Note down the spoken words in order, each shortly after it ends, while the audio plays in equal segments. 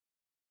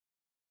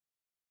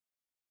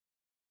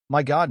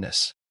My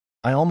goodness.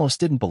 I almost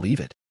didn't believe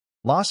it.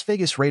 Las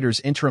Vegas Raiders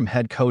interim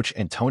head coach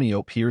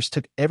Antonio Pierce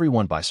took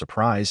everyone by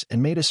surprise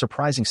and made a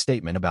surprising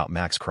statement about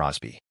Max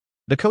Crosby.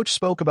 The coach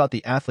spoke about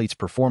the athlete's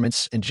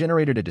performance and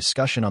generated a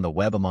discussion on the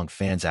web among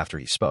fans after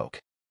he spoke.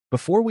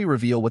 Before we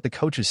reveal what the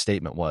coach's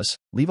statement was,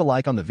 leave a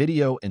like on the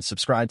video and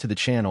subscribe to the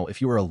channel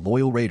if you are a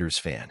loyal Raiders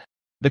fan.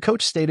 The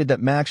coach stated that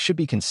Max should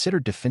be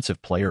considered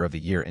Defensive Player of the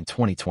Year in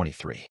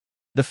 2023.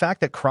 The fact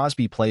that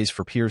Crosby plays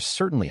for Pierce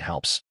certainly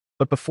helps,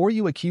 but before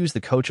you accuse the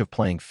coach of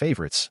playing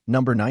favorites,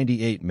 number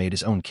 98 made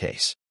his own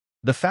case.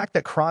 The fact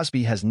that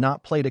Crosby has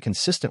not played a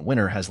consistent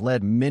winner has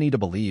led many to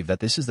believe that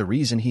this is the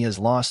reason he has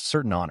lost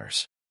certain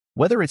honors.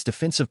 Whether it's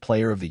Defensive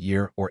Player of the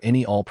Year or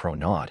any All-Pro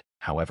nod,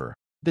 however,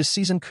 this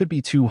season could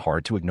be too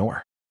hard to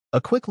ignore. A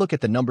quick look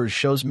at the numbers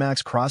shows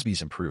Max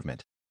Crosby's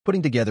improvement,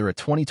 putting together a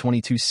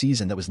 2022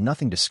 season that was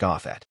nothing to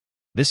scoff at.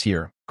 This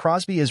year,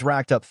 Crosby has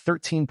racked up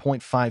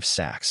 13.5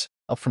 sacks,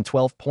 up from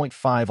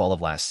 12.5 all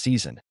of last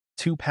season,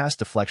 2 pass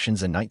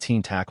deflections and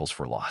 19 tackles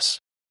for loss.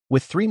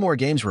 With 3 more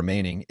games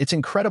remaining, it's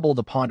incredible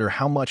to ponder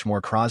how much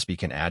more Crosby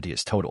can add to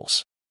his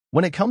totals.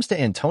 When it comes to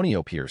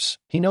Antonio Pierce,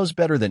 he knows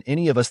better than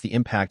any of us the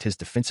impact his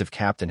defensive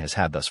captain has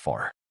had thus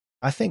far.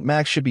 I think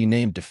Max should be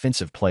named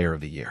Defensive Player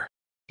of the Year.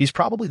 He's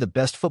probably the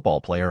best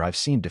football player I've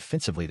seen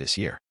defensively this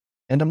year.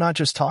 And I'm not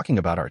just talking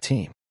about our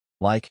team.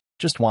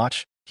 Just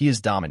watch, he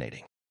is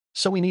dominating.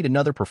 So we need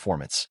another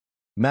performance.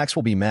 Max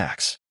will be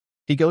Max.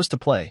 He goes to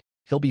play,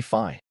 he'll be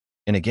fine.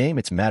 In a game,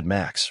 it's Mad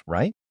Max,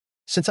 right?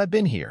 Since I've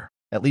been here,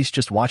 at least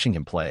just watching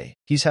him play,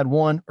 he's had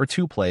 1 or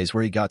 2 plays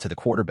where he got to the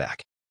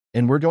quarterback.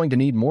 And we're going to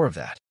need more of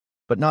that.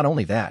 But not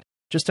only that,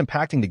 just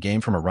impacting the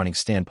game from a running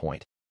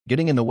standpoint,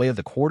 getting in the way of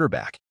the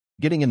quarterback,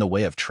 getting in the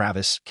way of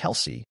Travis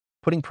Kelce,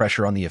 putting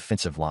pressure on the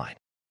offensive line.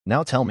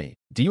 Now tell me,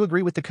 do you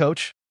agree with the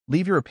coach?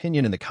 Leave your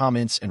opinion in the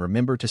comments and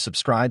remember to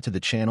subscribe to the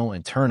channel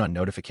and turn on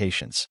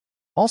notifications.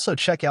 Also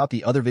check out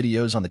the other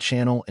videos on the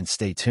channel and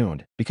stay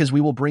tuned because we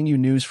will bring you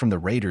news from the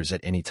Raiders at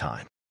any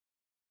time.